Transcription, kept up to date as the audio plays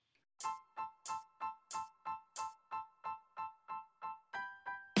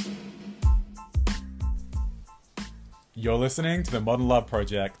You're listening to the Modern Love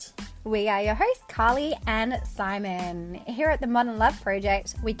Project. We are your hosts, Carly and Simon. Here at the Modern Love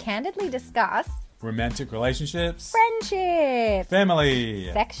Project, we candidly discuss Romantic relationships, friendship,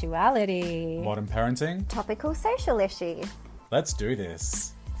 family, sexuality, modern parenting, topical social issues. Let's do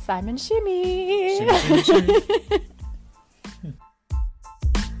this. Simon Shimmy. Shimmy, shimmy, shimmy.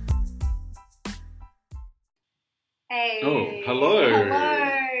 Hey. Oh, hello. Hello.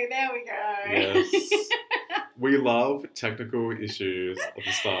 There we go. Yes. We love technical issues at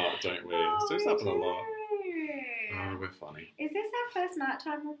the start, don't we? Oh, So it's we happened a do. lot. Oh, we're funny. Is this our first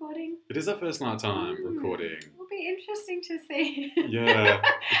nighttime recording? It is our first night time recording. It'll be interesting to see. Yeah.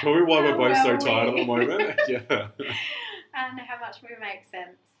 It's probably why we're How both so well tired at we- the moment. Yeah. And how much we make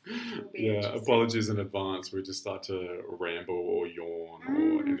sense. Will be Yeah. interesting. Apologies in advance. We just start to ramble or yawn or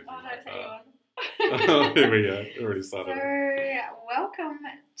anything Oh, like don't say that. yawn. Oh, here we go. Already started. So, welcome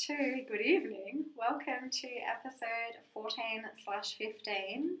to, good evening, welcome to episode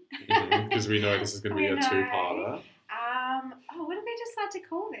 14/15. Because we know this is going to be I a know. two-parter. What did we decide to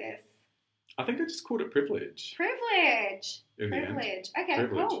call this? I think I just called it privilege. Privilege. In the end. Privilege. Okay,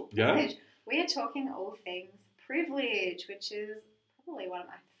 Privilege. cool. Yeah. Privilege. We are talking all things privilege, which is probably one of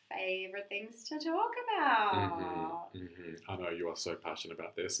my favourite things to talk about. I know you are so passionate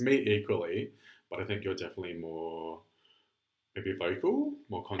about this. Me equally, but I think you're definitely more, maybe vocal,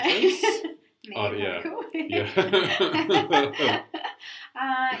 more conscious. Me, yeah. vocal. Yeah.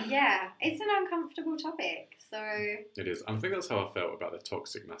 Yeah, it's an uncomfortable topic. So, It is. I think that's how I felt about the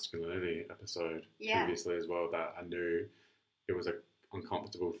toxic masculinity episode Yeah. previously as well, that I knew it was an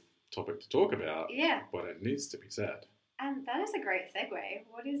uncomfortable topic to talk about, yeah. but it needs to be said. And that is a great segue.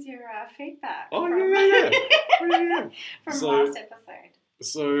 What is your feedback Oh, from, yeah. from So- last episode?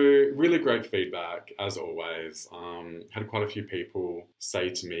 So, really great feedback, as always. Had quite a few people say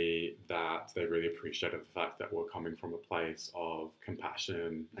to me that they really appreciated the fact that we're coming from a place of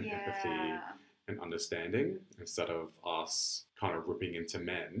compassion and empathy and understanding. Instead of us kind of ripping into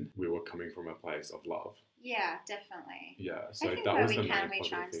men, we were coming from a place of love. Yeah, definitely. Yeah, so I think that where was we the can, main we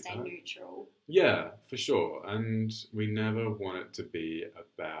try and positive stay feedback. neutral. Yeah, for sure. And we never want it to be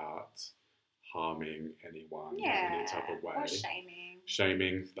about harming anyone in any type of way. Or shaming.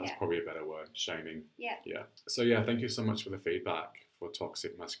 Shaming, that's Yeah. probably a better word. Shaming. Yeah. Yeah. So yeah, thank you so much for the feedback for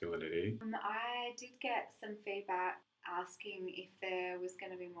toxic masculinity. I did get some feedback asking if there was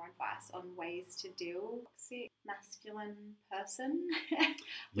going to be more advice on ways to deal with a toxic masculine person,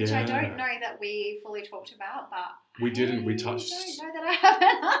 which I don't Yeah. know that we fully talked about, but We didn't. We I touched. don't know that I have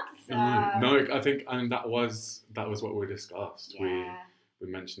an answer. No, I think, and that was what we discussed. Yeah. We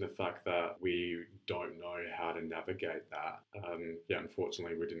mentioned the fact that we don't know how to navigate that. Yeah,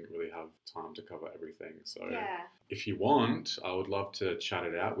 unfortunately, we didn't really have time to cover everything. So Yeah. if you want, I would love to chat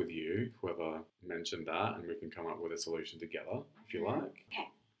it out with you, whoever mentioned that, and we can come up with a solution together if you like.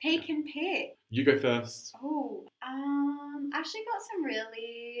 Peek and pick. You go first. Oh, actually got some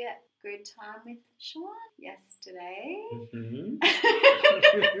really good time with Sean yesterday. Mm-hmm.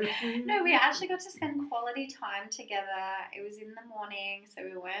 No, we actually got to spend quality time together. It was in the morning, so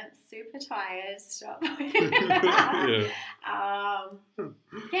we weren't super tired. Stop. Yeah.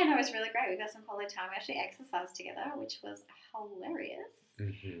 Yeah, no, it was really great. We got some quality time. We actually exercised together, which was hilarious.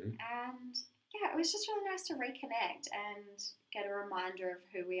 Mm-hmm. And yeah, it was just really nice to reconnect and get a reminder of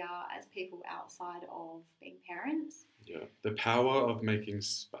who we are as people outside of being parents. Yeah. The power of making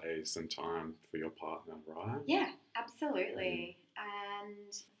space and time for your partner, right? Yeah, absolutely.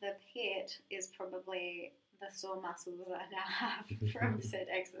 And the pit is probably the sore muscles that I now have from said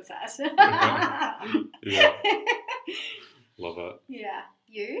exercise. Yeah. Love it. Yeah.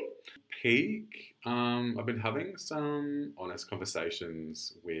 You? Peak. I've been having some honest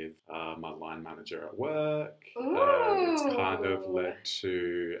conversations with my line manager at work. It's kind of Ooh. led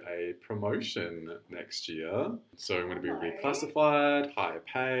to a promotion next year. So I'm going to be Hello. reclassified, higher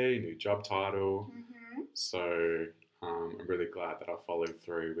pay, new job title. Mm-hmm. So I'm really glad that I followed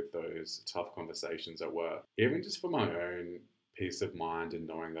through with those tough conversations at work. Even just for my own peace of mind and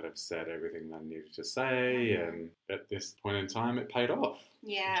knowing that I've said everything that I needed to say, and at this point in time it paid off,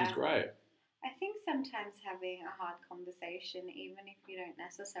 Yeah. which is great. I think sometimes having a hard conversation, even if you don't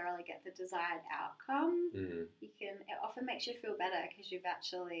necessarily get the desired outcome, it often makes you feel better because you've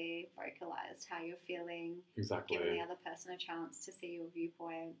actually vocalized how you're feeling, Exactly. giving the other person a chance to see your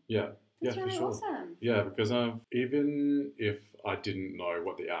viewpoint. Yeah. That's Yeah, really for sure. awesome. Yeah, because even if I didn't know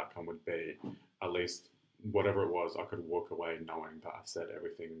what the outcome would be, at least whatever it was, I could walk away knowing that I said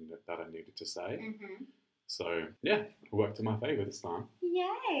everything that I needed to say. Mm-hmm. So, yeah, it worked in my favour this time. Yay!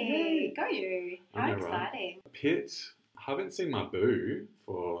 Yay. Go you! I How know, right? exciting! Pit, haven't seen my boo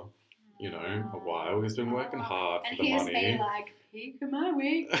for a while. He's been working hard and for the here's money. me like, peak of my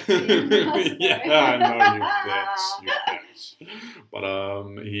week. Yeah, I know, you bitch. But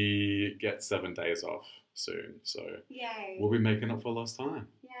he gets 7 days off soon, so Yay. we'll be making up for lost time.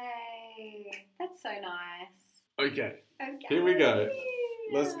 Yay. That's so nice. Okay, Okay. here we go.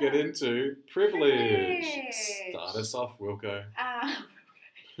 Yeah. Let's get into privilege. Start us off, Wilco.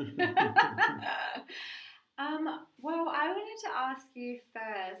 Well, I wanted to ask you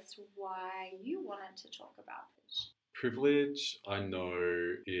first why you wanted to talk about this. Privilege, I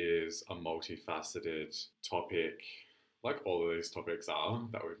know, is a multifaceted topic, like all of these topics are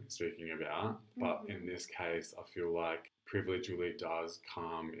that we've been speaking about. But in this case, I feel like privilege really does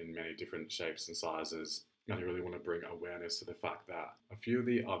come in many different shapes and sizes. And I really want to bring awareness to the fact that a few of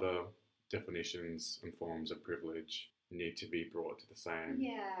the other definitions and forms of privilege need to be brought to the same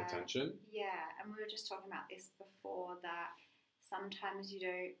attention. Yeah, and we were just talking about this before, that sometimes you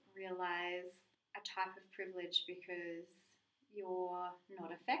don't realise a type of privilege because you're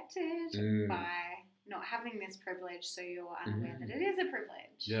not affected by not having this privilege, so you're unaware that it is a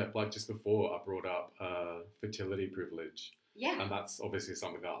privilege. Yeah, like just before I brought up fertility privilege. Yeah. And that's obviously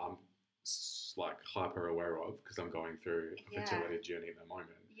something that I'm like hyper aware of because I'm going through a fertility journey at the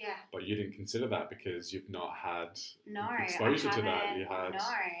moment. Yeah. But you didn't consider that because you've not had exposure to that. You had, I'm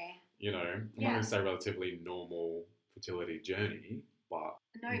not Yeah. going to say relatively normal fertility journey, but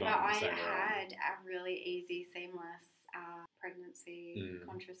but I had a really easy, seamless pregnancy,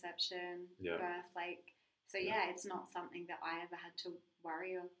 contraception, birth. So it's not something that I ever had to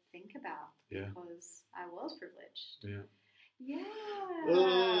worry or think about because I was privileged. Yeah. Yeah.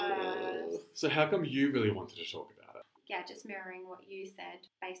 So how come you really wanted to talk about it? Yeah, just mirroring what you said.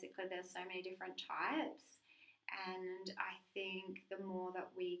 Basically, there's so many different types, and I think the more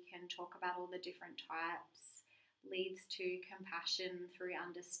that we can talk about all the different types leads to compassion through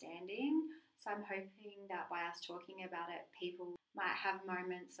understanding. So I'm hoping that by us talking about it, people might have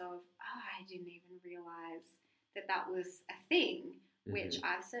moments of, I didn't even realise that that was a thing, which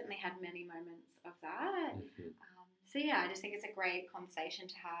I've certainly had many moments of that. So I just think it's a great conversation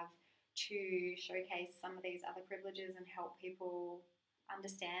to have, to showcase some of these other privileges and help people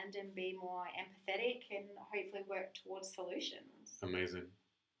understand and be more empathetic and hopefully work towards solutions. Amazing.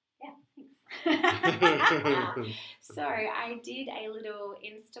 Yeah, thanks. So I did a little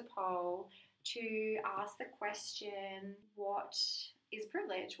Insta poll to ask the question, what is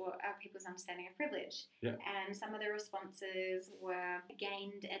privilege? What are people's understanding of privilege? Yeah. And some of the responses were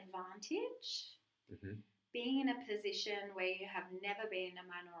gained advantage, being in a position where you have never been a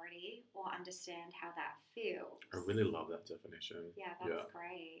minority or understand how that feels. I really love that definition. Yeah, that's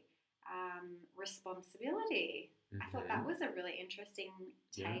great. Responsibility. I thought that was a really interesting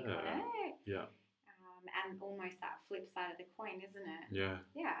take on it. Yeah. And almost that flip side of the coin, isn't it? Yeah.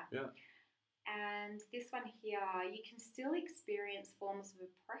 Yeah. Yeah. And this one here, you can still experience forms of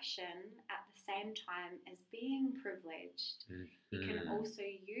oppression at the same time as being privileged. You can also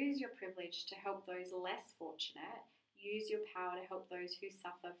use your privilege to help those less fortunate. Use your power to help those who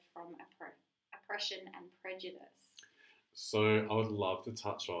suffer from oppression and prejudice. So I would love to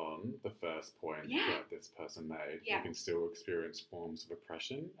touch on the first point that this person made. Yeah. You can still experience forms of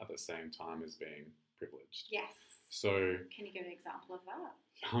oppression at the same time as being privileged. Yes. So can you give an example of that?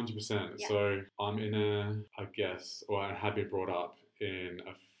 100%. Yeah. So I'm in I have been brought up in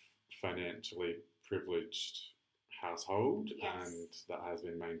a financially privileged household, and that has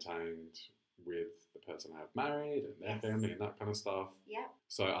been maintained with the person I have married and their family and that kind of stuff. Yeah.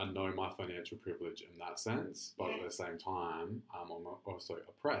 So I know my financial privilege in that sense, but at the same time, I'm also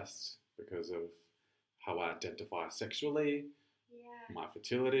oppressed because of how I identify sexually, my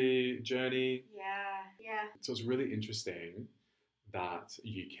fertility journey. Yeah. So it's really interesting that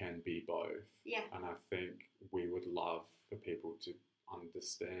you can be both. Yeah. And I think we would love for people to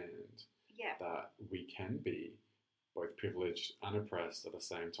understand that we can be both privileged and oppressed at the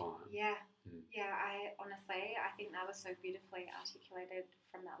same time. Yeah. Yeah, I think that was so beautifully articulated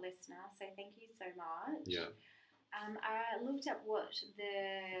from that listener. So thank you so much. Yeah. I looked at what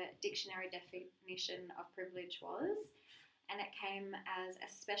the dictionary definition of privilege was, and it came as a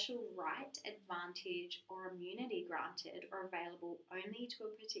special right, advantage, or immunity granted or available only to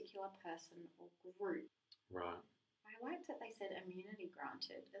a particular person or group. Right. I liked that they said immunity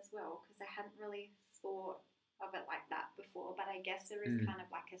granted as well, because I hadn't really thought of it like that before, but I guess there is kind of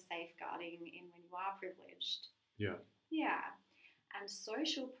like a safeguarding in when you are privileged. Yeah. Yeah. And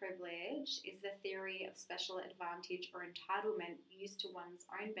social privilege is the theory of special advantage or entitlement used to one's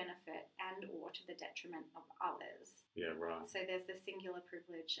own benefit and or to the detriment of others. Yeah, right. So there's the singular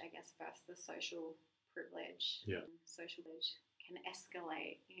privilege, I guess, versus the social privilege. Yeah. Social privilege can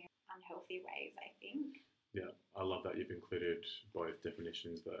escalate in unhealthy ways, I think. Yeah, I love that you've included both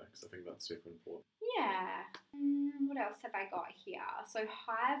definitions there because I think that's super important. Yeah. What else have I got here? So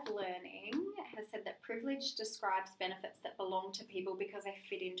Hive Learning has said that privilege describes benefits that belong to people because they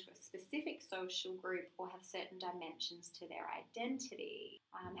fit into a specific social group or have certain dimensions to their identity.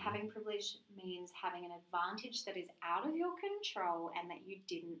 Having privilege means having an advantage that is out of your control and that you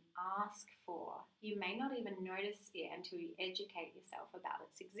didn't ask for. You may not even notice it until you educate yourself about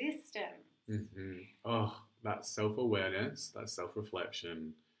its existence. Mm-hmm. Oh, that self-awareness, that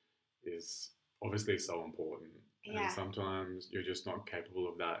self-reflection is obviously so important. Yeah. And sometimes you're just not capable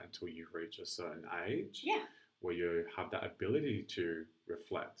of that until you reach a certain age. Yeah. Where you have that ability to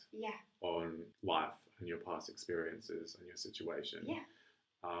reflect Yeah. on life and your past experiences and your situation. Yeah.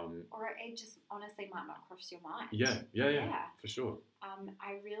 Or it just honestly might not cross your mind. Yeah, for sure.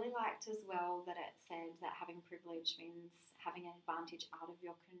 I really liked as well that it said that having privilege means having an advantage out of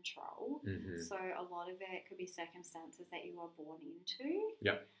your control. Mm-hmm. So a lot of it could be circumstances that you are born into.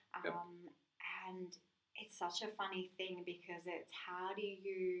 Yep. And it's such a funny thing because it's how do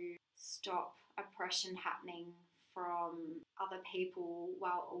you stop oppression happening from other people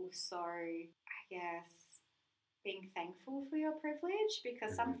while also, I guess, being thankful for your privilege,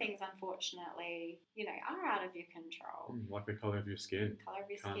 because some things, unfortunately, are out of your control. Like the colour of your skin. Colour of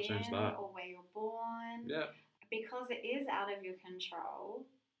your Can't skin, change that. or where you're born. Yeah. Because it is out of your control,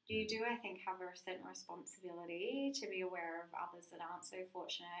 you do, I think, have a certain responsibility to be aware of others that aren't so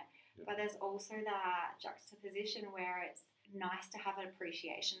fortunate. Yeah. But there's also that juxtaposition where it's nice to have an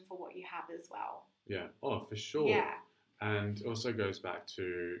appreciation for what you have as well. Yeah. Oh, for sure. Yeah. And it also goes back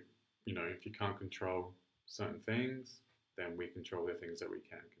to, if you can't control certain things, then we control the things that we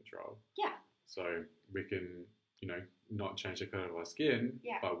can control. Yeah. So we can, not change the colour of our skin,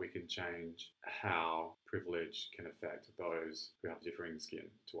 yeah. but we can change how privilege can affect those who have differing skin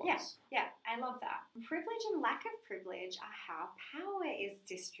to us. Yeah, I love that. Privilege and lack of privilege are how power is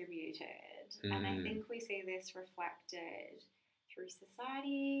distributed. And I think we see this reflected through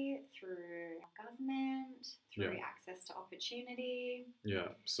society, through government, through access to opportunity. Yeah,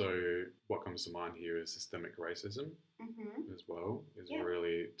 so what comes to mind here is systemic racism as well, is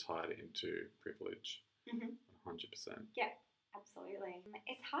really tied into privilege, 100%. Yeah, absolutely.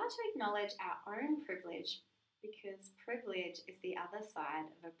 It's hard to acknowledge our own privilege because privilege is the other side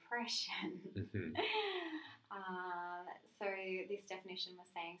of oppression. So this definition was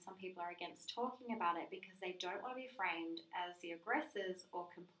saying some people are against talking about it because they don't want to be framed as the aggressors or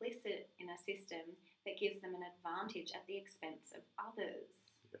complicit in a system that gives them an advantage at the expense of others.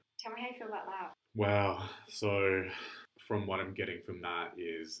 Yeah. Tell me how you feel about that. Wow. So from what I'm getting from that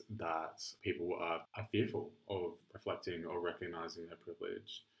is that people are fearful of reflecting or recognizing their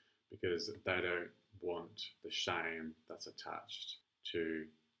privilege because they don't want the shame that's attached to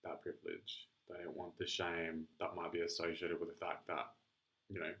that privilege. They don't want the shame that might be associated with the fact that,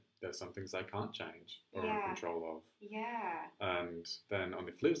 there's some things they can't change or are in control of. Yeah. And then on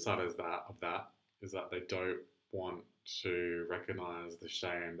the flip side of that is that they don't want to recognize the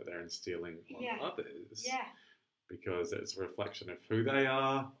shame that they're instilling on others. Yeah. Because it's a reflection of who they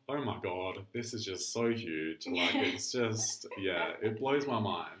are. Oh my God, this is just so huge. Like, it's just, it blows my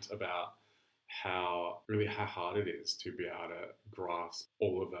mind about how hard it is to be able to grasp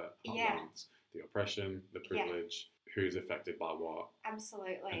all of it at once. The oppression, the privilege, who's affected by what.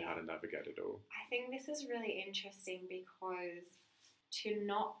 Absolutely. And how to navigate it all. I think this is really interesting because to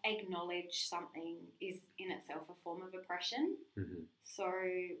not acknowledge something is in itself a form of oppression. So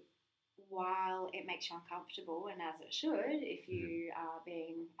while it makes you uncomfortable, and as it should, if you are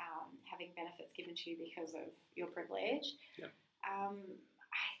being having benefits given to you because of your privilege,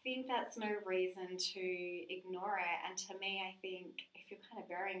 I think that's no reason to ignore it. And to me, I think if you're kind of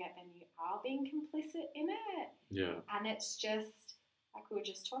burying it, then you are being complicit in it. Yeah. And it's just, like we were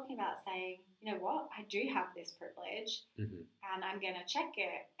just talking about, saying, you know what, I do have this privilege and I'm going to check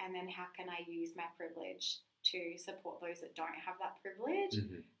it. And then how can I use my privilege to support those that don't have that privilege,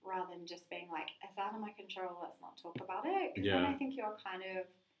 rather than just being like, it's out of my control, let's not talk about it. Because then I think you're kind of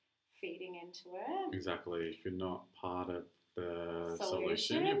feeding into it. Exactly. If you're not part of the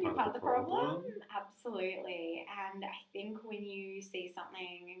solution, you're part of the problem. Absolutely. And I think when you see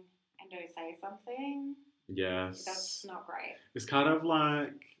something and don't say something, that's not great. It's kind of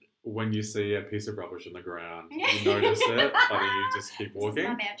like when you see a piece of rubbish on the ground, you notice it, but you just keep walking. This is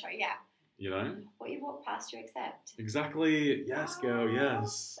my mantra, What you walk past, you accept. Exactly. Yes, girl,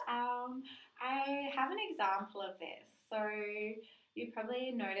 yes. I have an example of this. So you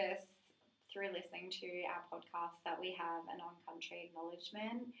probably noticed through listening to our podcast that we have a non-country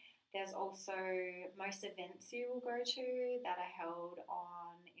acknowledgement. There's also most events you will go to that are held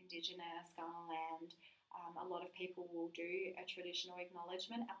on Indigenous Kaurna land. A lot of people will do a traditional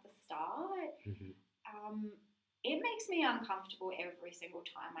acknowledgement at the start. It makes me uncomfortable every single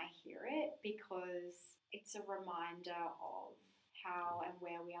time I hear it because it's a reminder of how and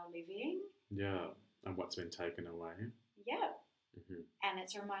where we are living. Yeah, and what's been taken away. Yeah. And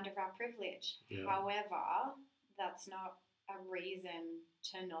it's a reminder of our privilege. Yeah. However, that's not a reason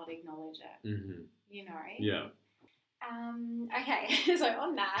to not acknowledge it. You know? Yeah. Okay, so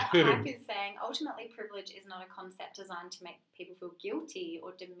on that, Hype is saying ultimately privilege is not a concept designed to make people feel guilty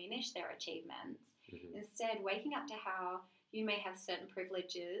or diminish their achievements. Instead, waking up to how you may have certain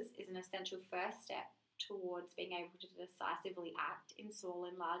privileges is an essential first step towards being able to decisively act in small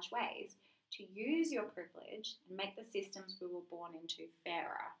and large ways to use your privilege and make the systems we were born into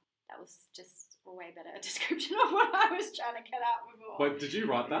fairer. That was just a way better description of what I was trying to get out before. Wait, did you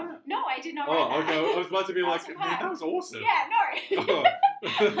write that? No, I did not write that. Oh, okay. I was about to be like, man, that was awesome. Yeah, no.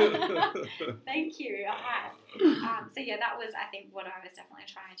 Thank you. I have. So yeah, that was, I think, what I was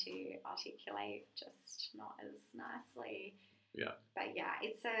definitely trying to articulate, just not as nicely. Yeah. But yeah,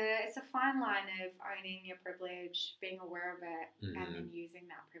 it's a fine line of owning your privilege, being aware of it, and then using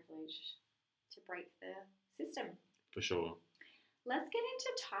that privilege to break the system. For sure. Let's get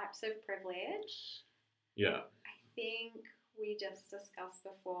into types of privilege. Yeah. I think we just discussed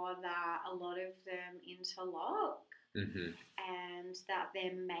before that a lot of them interlock and that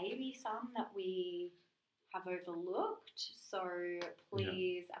there may be some that we have overlooked. So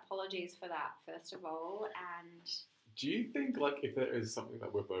please, apologies for that, first of all. And do you think, like, if there is something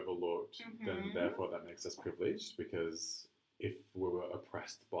that we've overlooked, then therefore that makes us privileged? Because if we were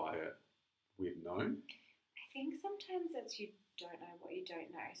oppressed by it, we'd known? I think sometimes it's you don't know what you don't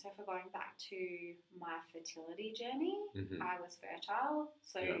know. So if we're going back to my fertility journey, I was fertile.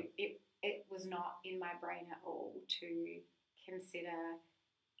 So it was not in my brain at all to consider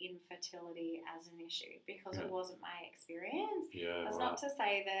infertility as an issue because it wasn't my experience. That's not to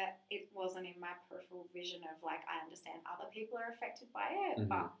say that it wasn't in my peripheral vision of like I understand other people are affected by it,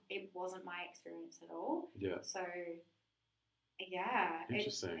 but it wasn't my experience at all. So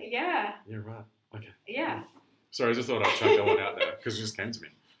interesting. Yeah, right. Okay. Yeah. Sorry, I just thought I'd chuck that one out there because it just came to me.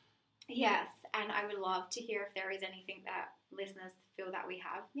 Yes, and I would love to hear if there is anything that listeners feel that we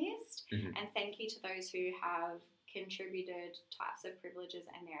have missed. And thank you to those who have contributed types of privileges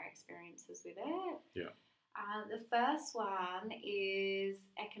and their experiences with it. Yeah. The first one is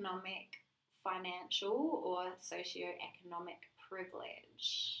economic, financial, or socioeconomic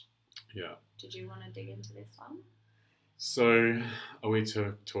privilege. Yeah. Did you want to dig into this one? So, are we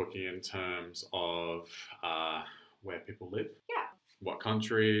talking in terms of where people live? Yeah. What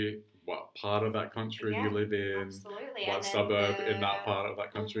country, what part of that country you live in? Absolutely. What suburb in that part of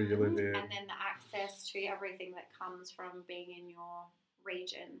that country you live in? And then the access to everything that comes from being in your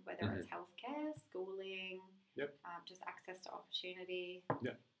region, whether it's healthcare, schooling, just access to opportunity.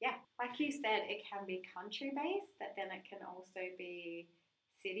 Yeah. Like you said, it can be country-based, but then it can also be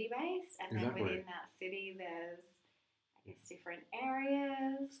city-based. And then within that city, there's different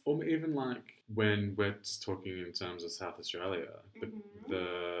areas. Or even like when we're just talking in terms of South Australia,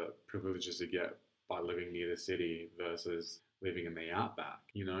 the privileges you get by living near the city versus living in the outback,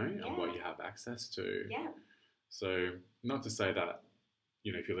 you know, and what you have access to. Yeah. So not to say that,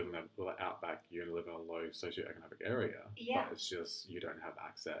 you know, if you live in the outback, you're going to live in a low socioeconomic area, but it's just you don't have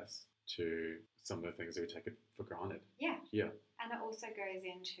access to some of the things that we take it for granted. Yeah. Yeah. And it also goes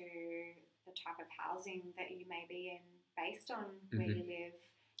into the type of housing that you may be in based on where you live.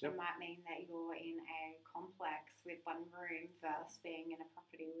 It might mean that you're in a complex with one room versus being in a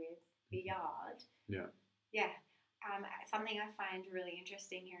property with a yard. Yeah. Yeah. Something I find really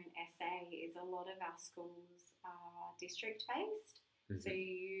interesting here in SA is a lot of our schools are district-based. So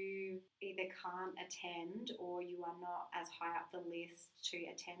you either can't attend or you are not as high up the list to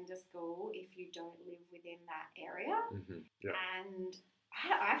attend a school if you don't live within that area. And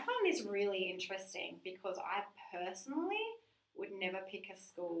I find this really interesting because I personally would never pick a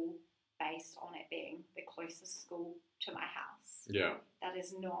school based on it being the closest school to my house. Yeah. That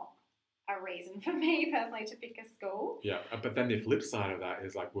is not a reason for me personally to pick a school. Yeah, but then the flip side of that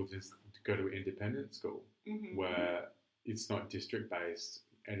is like we'll just go to an independent school where it's not district-based.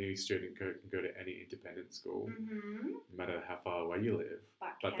 Any student can go to any independent school, no matter how far away you live.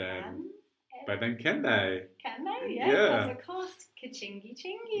 But then can they? Can they? Yeah. Because of course, ka-chingy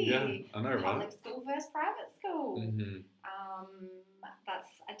chingy. Yeah, I know, right? Public school versus private school. That's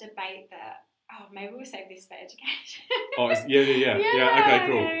a debate that, maybe we'll save this for education. Yeah, okay,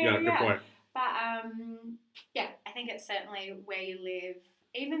 cool. Yeah, good point. But, I think it's certainly where you live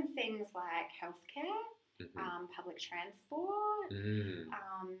even things like healthcare, public transport.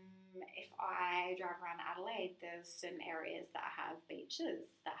 If I drive around Adelaide, there's certain areas that have beaches,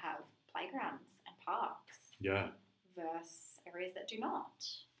 that have playgrounds and parks. Yeah. Versus areas that do not.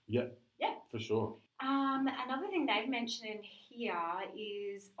 Yeah. Yeah. For sure. Another thing they've mentioned in here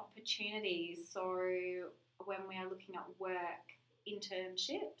is opportunities. So when we are looking at work,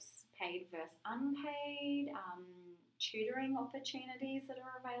 internships, paid versus unpaid, tutoring opportunities that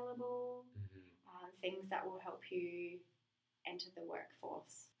are available, things that will help you enter the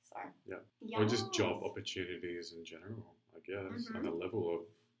workforce. So yeah, or just job opportunities in general, I guess, and the level of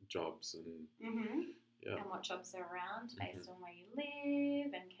jobs and yeah, and what jobs are around based on where you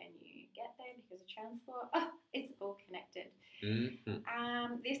live and can you get there because of transport. It's all connected.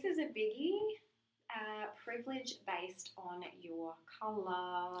 This is a biggie. Privilege based on your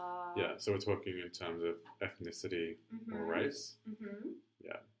colour. Yeah, so we're talking in terms of ethnicity or race.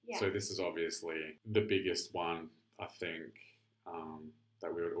 Yeah. So this is obviously the biggest one, I think,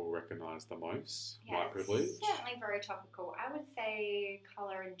 that we would all recognise the most. Yeah, white privilege. Certainly very topical. I would say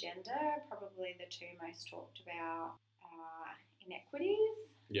colour and gender, probably the two most talked about inequities.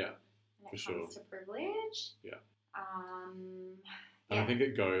 Yeah, when it comes to privilege. Yeah. And I think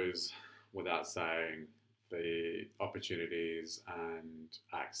it goes without saying the opportunities and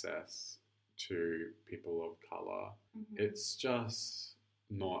access to people of colour. It's just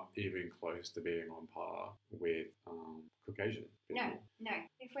not even close to being on par with Caucasian people. No.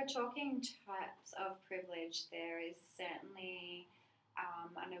 If we're talking types of privilege, there is certainly,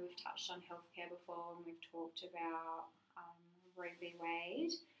 I know we've touched on healthcare before and we've talked about Roe v.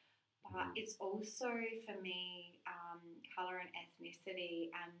 Wade, but it's also, for me, colour and ethnicity,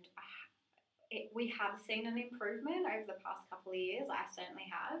 and we have seen an improvement over the past couple of years. I certainly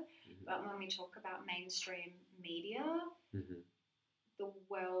have. But when we talk about mainstream media, the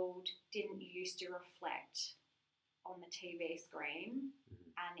world didn't used to reflect on the TV screen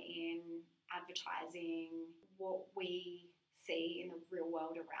and in advertising what we see in the real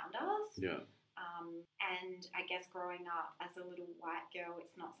world around us. Yeah. And I guess growing up as a little white girl,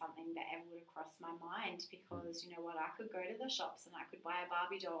 it's not something that ever would have crossed my mind because, you know what, I could go to the shops and I could buy a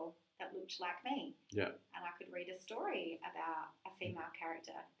Barbie doll that looked like me. Yeah. And I could read a story about a female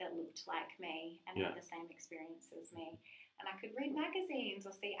character that looked like me and had the same experience as me. And I could read magazines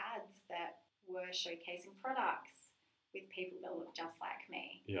or see ads that were showcasing products with people that looked just like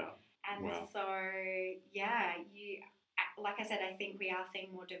me. Yeah. And so, like I said, I think we are seeing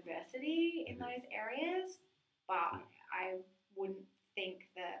more diversity in those areas, but I wouldn't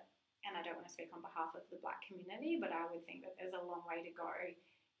think that, and I don't want to speak on behalf of the Black community, but I would think that there's a long way to go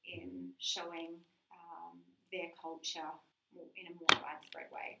in showing their culture in a more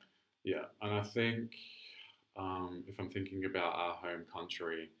widespread way. Yeah, and I think if I'm thinking about our home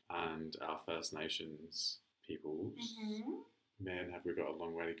country and our First Nations peoples, man, have we got a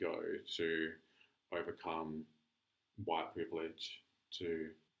long way to go to overcome white privilege, to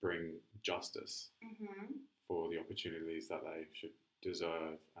bring justice for the opportunities that they should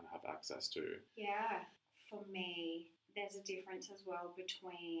deserve and have access to. Yeah, for me, there's a difference as well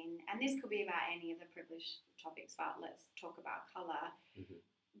between, and this could be about any of the privileged topics, but let's talk about colour,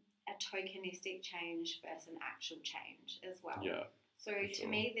 a tokenistic change versus an actual change as well. Yeah. So to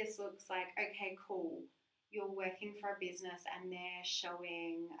me, this looks like, okay, cool. You're working for a business and they're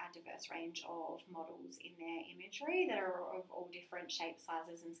showing a diverse range of models in their imagery that are of all different shapes,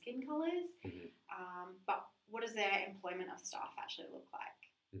 sizes and skin colours. But what does their employment of staff actually look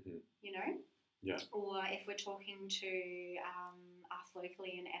like? You know? Yeah. Or if we're talking to us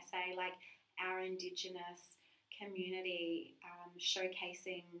locally in SA, like our Indigenous community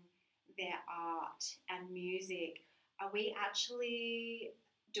showcasing their art and music, are we actually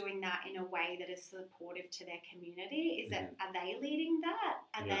doing that in a way that is supportive to their community? Is it, are they leading that?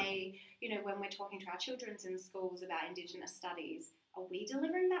 Are they, you know, when we're talking to our children in schools about Indigenous studies, are we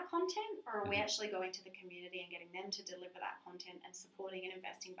delivering that content, or are we actually going to the community and getting them to deliver that content and supporting and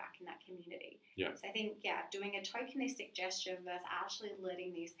investing back in that community? Yeah. So I think, doing a tokenistic gesture versus actually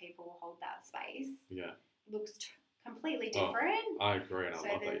letting these people hold that space looks completely different. I agree, and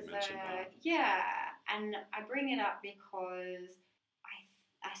I love that you mentioned that. Yeah, and I bring it up because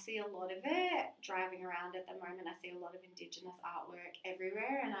I see a lot of it driving around at the moment. I see a lot of Indigenous artwork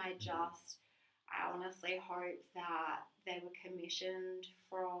everywhere, and I honestly hope that they were commissioned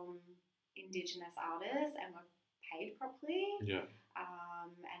from Indigenous artists and were paid properly. Yeah.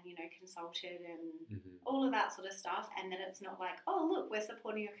 And, you know, consulted and all of that sort of stuff, and that it's not like, oh, look, we're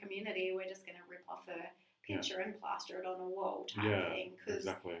supporting your community, we're just going to rip off a picture and plaster it on a wall type thing, because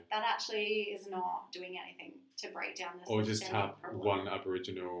exactly. that actually is not doing anything to break down the Or just systemic have problem. one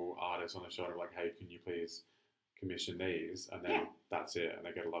Aboriginal artist on the shoulder, like, hey, can you please commission these? And then that's it, and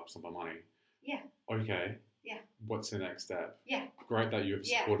they get a lump sum of money. Yeah. Okay. Yeah. What's the next step? Yeah. Great that you've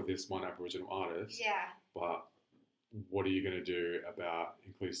supported this one Aboriginal artist. Yeah. But what are you going to do about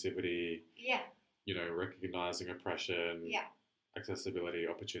inclusivity? Yeah. You know, recognizing oppression. Yeah. Accessibility,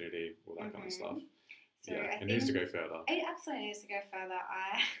 opportunity, all that kind of stuff. So it needs to go further. It absolutely needs to go further.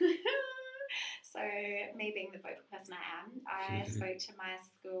 So me being the vocal person I spoke to my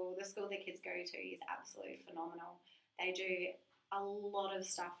school. The school the kids go to is absolutely phenomenal. They do a lot of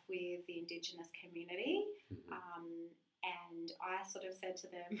stuff with the Indigenous community, and I sort of said to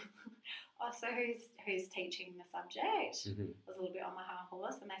them, so who's teaching the subject? I was a little bit on my high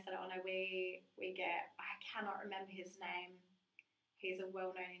horse, and they said, oh no, we get, I cannot remember his name. He's a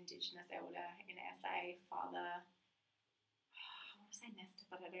well-known Indigenous elder in SA, Father, I want to say Nesta,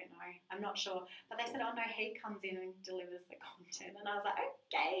 but I don't know. I'm not sure. But they said, oh no, he comes in and delivers the content. And I was like,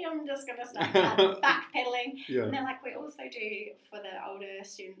 okay, I'm just going to start backpedaling. And then like we also do for the older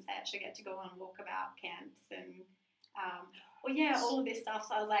students, they actually get to go on walkabout camps and, all of this stuff.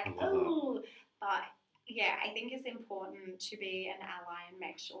 So I was like, but yeah, I think it's important to be an ally and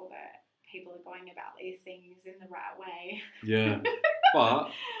make sure that people are going about these things in the right way. Yeah.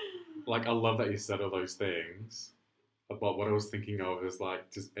 But, like, I love that you said all those things. But what I was thinking of is, like,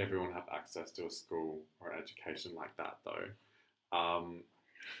 does everyone have access to a school or an education like that, though?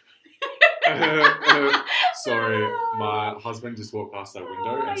 Sorry, my husband just walked past our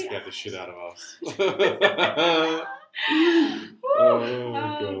window and scared the shit out of us.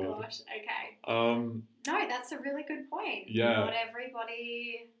 Oh gosh, okay. No, that's a really good point. Yeah. Not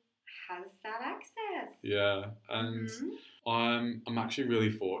everybody has that access. Yeah, and I'm actually really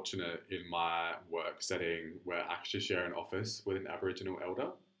fortunate in my work setting where I actually share an office with an Aboriginal elder.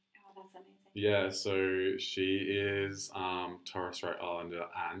 Oh, that's amazing. Yeah, so she is Torres Strait Islander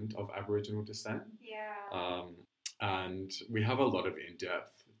and of Aboriginal descent. Yeah. And we have a lot of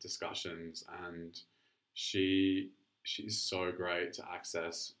in-depth discussions, and she's so great to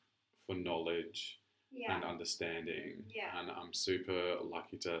access for knowledge and understanding. Yeah. And I'm super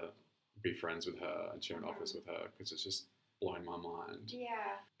lucky to be friends with her and share an office with her, because it's just blown my mind.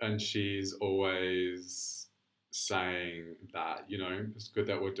 Yeah. And she's always saying that, you know, it's good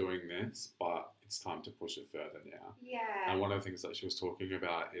that we're doing this, but it's time to push it further now. Yeah. And one of the things that she was talking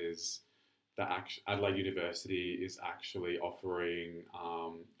about is that Adelaide University is actually offering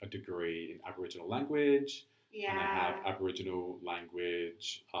a degree in Aboriginal language. Yeah. And they have Aboriginal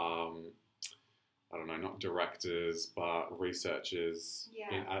language, I don't know, not directors, but researchers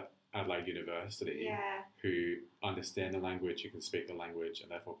in Adelaide University who understand the language, who can speak the language,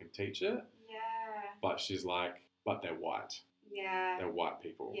 and therefore can teach it. Yeah. But she's like, but they're white. Yeah. They're white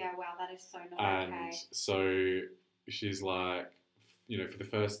people. Yeah, wow, that is so not and okay. So she's like, you know, for the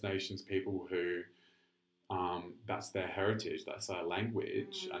First Nations people who, that's their heritage, that's their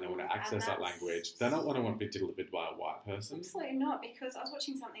language, and they want to access that language, they don't want to be delivered by a white person. Absolutely not, because I was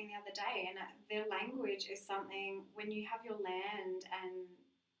watching something the other day, and their language is something, when you have your land and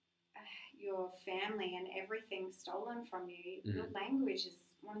your family and everything stolen from you, your language is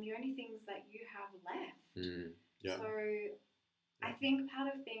one of the only things that you have left. Yeah. So I think part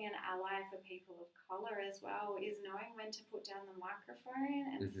of being an ally for people of colour as well is knowing when to put down the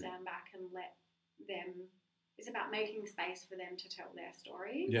microphone and stand back and let them. It's about making space for them to tell their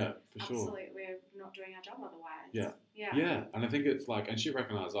stories. Yeah, for sure. Absolutely, we're not doing our job otherwise. Yeah, and I think it's like, and she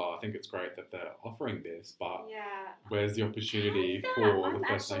recognised, I think it's great that they're offering this, but where's the opportunity for the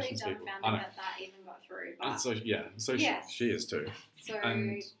First Nations people? I know that even got through. But and so she is too. So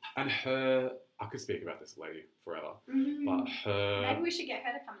and her, I could speak about this lady forever, but her. Maybe we should get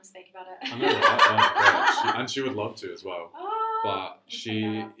her to come and speak about it. I know, right? And she would love to as well. Oh, but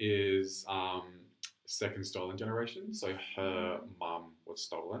she is second stolen generation, so her mum was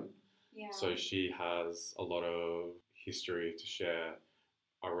stolen. Yeah. So she has a lot of history to share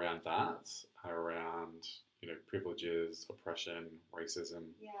around that, around, you know, privileges, oppression, racism.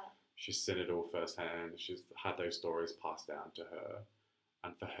 Yeah. She's seen it all firsthand. She's had those stories passed down to her.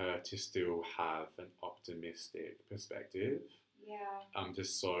 And for her to still have an optimistic perspective, I'm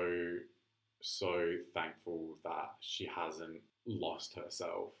just so thankful that she hasn't lost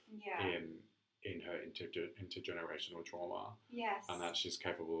herself in her intergenerational trauma. Yes. And that she's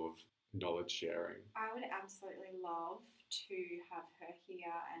capable of knowledge sharing. I would absolutely love to have her here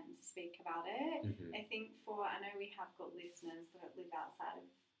and speak about it. I think I know we have got listeners that live outside of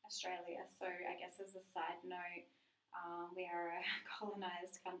Australia, so I guess as a side note, we are a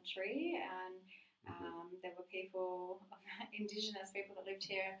colonised country, and There were people, Indigenous people that lived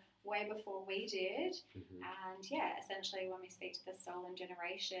here way before we did. And yeah, essentially when we speak to the stolen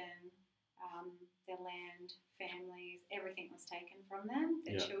generation, their land, families, everything was taken from them,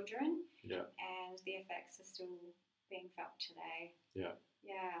 their children, and the effects are still being felt today. So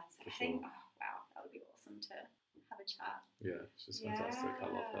I think, oh wow, that would be awesome to have a chat. She's fantastic. I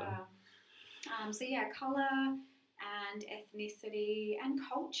love her. So yeah, colour and ethnicity and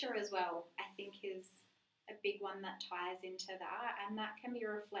culture as well, I think is a big one that ties into that, and that can be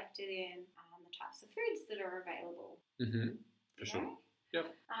reflected in the types of foods that are available. For sure.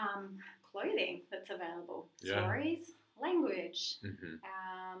 Yep. Clothing that's available. Stories, language.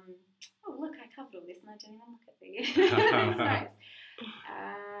 Oh look, I covered all this and I didn't even look at these notes.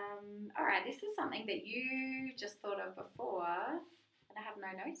 All right, this is something that you just thought of before, and I have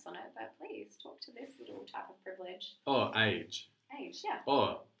no notes on it, but please talk to this little type of privilege. Oh, age. Age, yeah.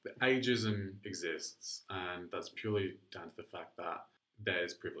 Oh, the ageism exists, and that's purely down to the fact that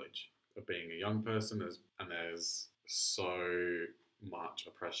there's privilege of being a young person, there's so much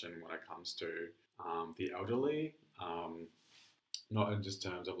oppression when it comes to the elderly, not in just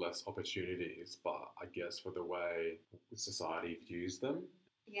terms of less opportunities, but I guess for the way society views them.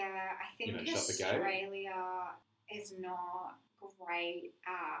 Yeah, I think Australia is not great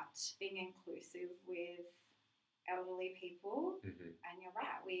at being inclusive with elderly people, and you're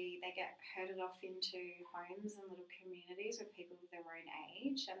right, they get herded off into homes and little communities with people of their own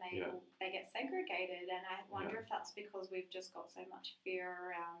age, and they get segregated, and I wonder if that's because we've just got so much fear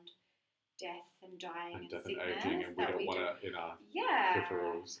around death and dying and death sickness, and aging, and we don't want it in our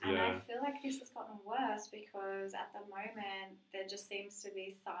peripherals. And I feel like this has gotten worse because at the moment there just seems to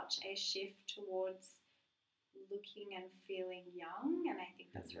be such a shift towards looking and feeling young, and I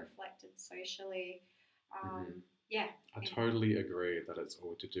think that's reflected socially. I totally agree that it's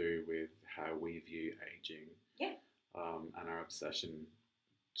all to do with how we view aging, and our obsession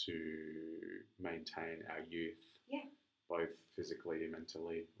to maintain our youth, both physically and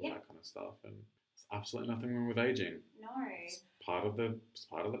mentally, all that kind of stuff. And there's absolutely nothing wrong with aging. No, it's part of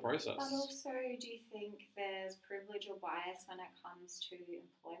the process. But also, do you think there's privilege or bias when it comes to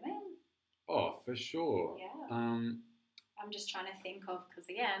employment? Oh, for sure. I'm just trying to think of, because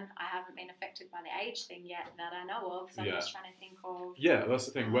again, I haven't been affected by the age thing yet that I know of, so I'm just trying to think of... Yeah, that's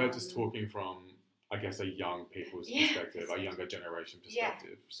the thing. We're just talking from, I guess, a young people's perspective, a younger generation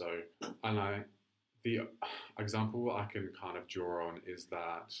perspective. So, and the example I can kind of draw on is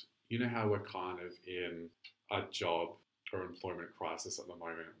that, you know how we're kind of in a job or employment crisis at the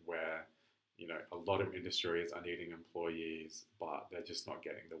moment where, you know, a lot of industries are needing employees, but they're just not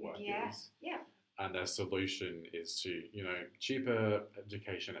getting the workers. And their solution is to, you know, cheaper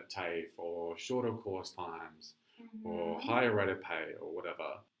education at TAFE or shorter course times or higher rate of pay or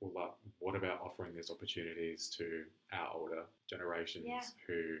whatever. Well, what about offering these opportunities to our older generations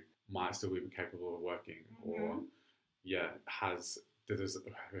who might still be capable of working or,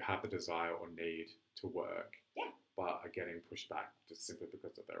 who have the desire or need to work, but are getting pushed back just simply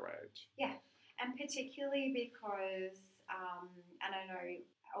because of their age. And particularly because, and I know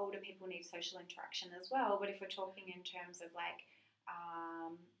older people need social interaction as well, but if we're talking in terms of like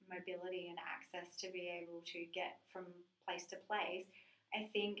mobility and access to be able to get from place to place, I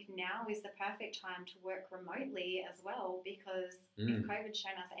think now is the perfect time to work remotely as well, because if COVID's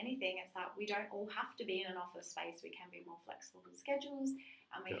shown us anything, it's that we don't all have to be in an office space. We can be more flexible with schedules,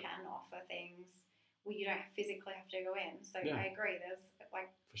 and we can offer things where you don't physically have to go in. So I agree, there's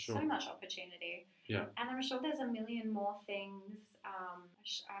like so much opportunity. And I'm sure there's a million more things.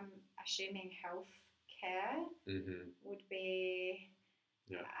 I'm assuming health care would be,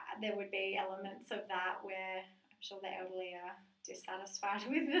 there would be elements of that where I'm sure the elderly are dissatisfied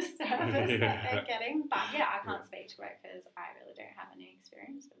with the service that they're getting. But I can't speak to it because I really don't have any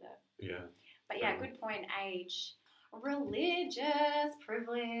experience with it. But good point. Age, religious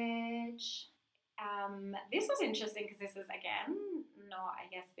privilege. This was interesting because this is, again, not, I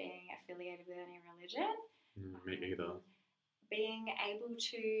guess, being affiliated with any religion. Me either. Being able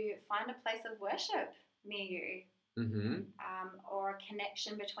to find a place of worship near you, or a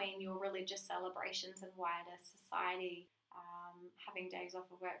connection between your religious celebrations and wider society, having days off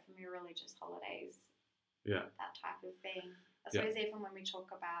of work from your religious holidays, that type of thing. I suppose even when we talk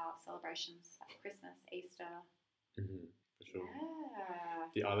about celebrations like Christmas, Easter. For sure.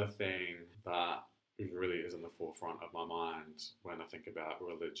 The other thing that really is in the forefront of my mind when I think about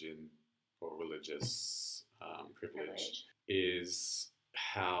religion or religious privilege is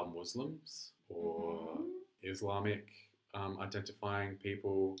how Muslims or Islamic identifying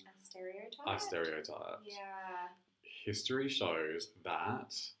people are stereotyped. history shows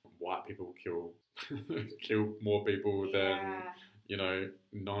that white people kill kill more people than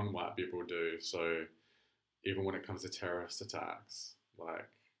non-white people do. So even when it comes to terrorist attacks, like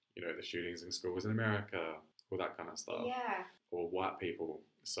the shootings in schools in America, all that kind of stuff, or white people.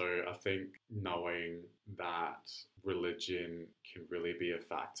 So I think knowing that religion can really be a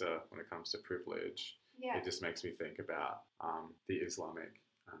factor when it comes to privilege, it just makes me think about the Islamic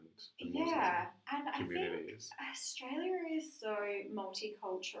and the Muslim and communities. I think Australia is so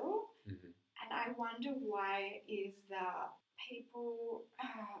multicultural, and I wonder why it is that people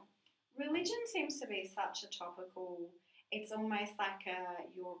religion seems to be such a topical. It's almost like a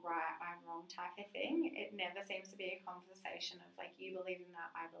you're right, I'm wrong type of thing. It never seems to be a conversation of like you believe in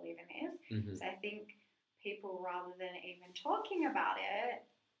that, I believe in this. So I think people, rather than even talking about it,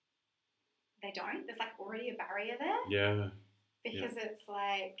 they don't. There's like already a barrier there. Yeah. Because it's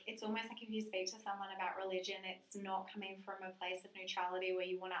like, it's almost like if you speak to someone about religion, it's not coming from a place of neutrality where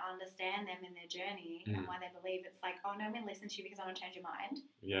you want to understand them in their journey and why they believe. It's like, oh no, I'm going to listen to you because I want to change your mind.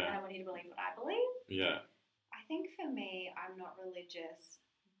 Yeah. And I want you to believe what I believe. Yeah. I think for me, I'm not religious,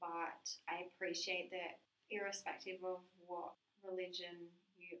 but I appreciate that irrespective of what religion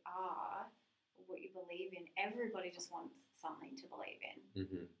you are, what you believe in, everybody just wants something to believe in,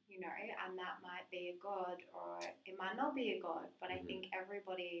 and that might be a god or it might not be a god, but I think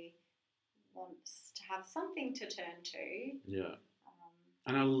everybody wants to have something to turn to. Yeah.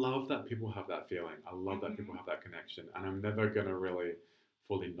 And I love that people have that feeling. I love that people have that connection. And I'm never going to really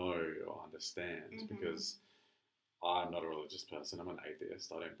fully know or understand because I'm not a religious person. I'm an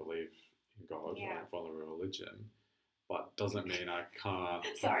atheist. I don't believe in God. I don't follow a religion. But doesn't mean I can't.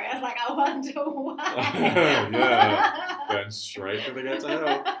 Sorry, I was like, I wonder why. Yeah, going straight to the gates of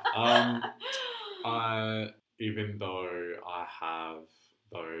hell. Even though I have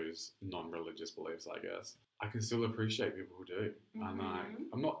those non-religious beliefs, I guess, I can still appreciate people who do. And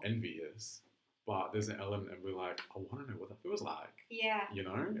I'm not envious, but there's an element of me like, I want to know what that feels like. Yeah.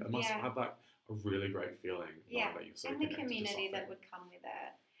 I must have like a really great feeling knowing that you're so connected to something. And the community that would come with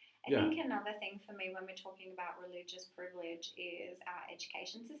it. I think another thing for me when we're talking about religious privilege is our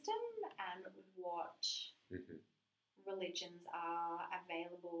education system and what religions are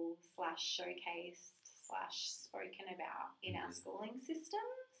available / showcased / spoken about in our schooling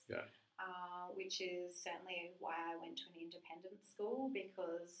systems. Yeah. Which is certainly why I went to an independent school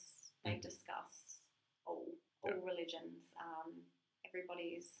because they discuss all religions.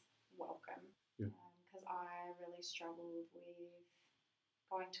 Everybody's welcome. Because I really struggled with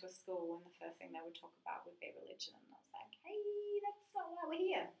going to a school and the first thing they would talk about would be religion, and I was like, hey, that's not why we're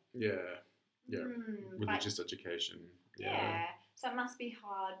here. Yeah. Religious education. Yeah. So it must be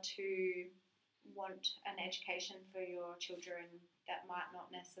hard to want an education for your children that might not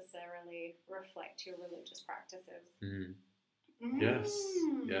necessarily reflect your religious practices.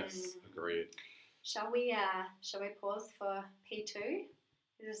 Yes, agreed. Shall we pause for P2?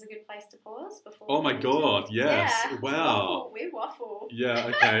 Is this a good place to pause before? Oh my God, yes. Yeah. Wow. We waffle. Yeah,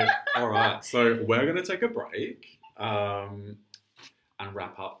 okay. All right. So we're going to take a break and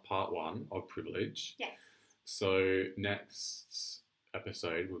wrap up part 1 of privilege. Yes. So next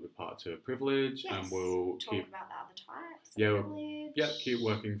episode will be part 2 of privilege. Yes. And we'll talk keep about the other types of privilege. Keep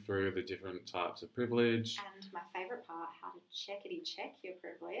working through the different types of privilege. And my favourite part, how to check your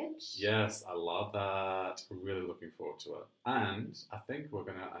privilege. Yes, I love that. Really looking forward to it. And I think we're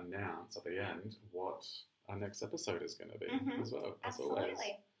going to announce at the end what our next episode is going to be as well. As Absolutely. Always.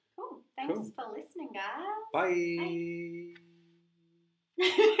 Cool. Thanks for listening, guys. Bye.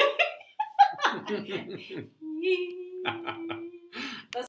 Bye.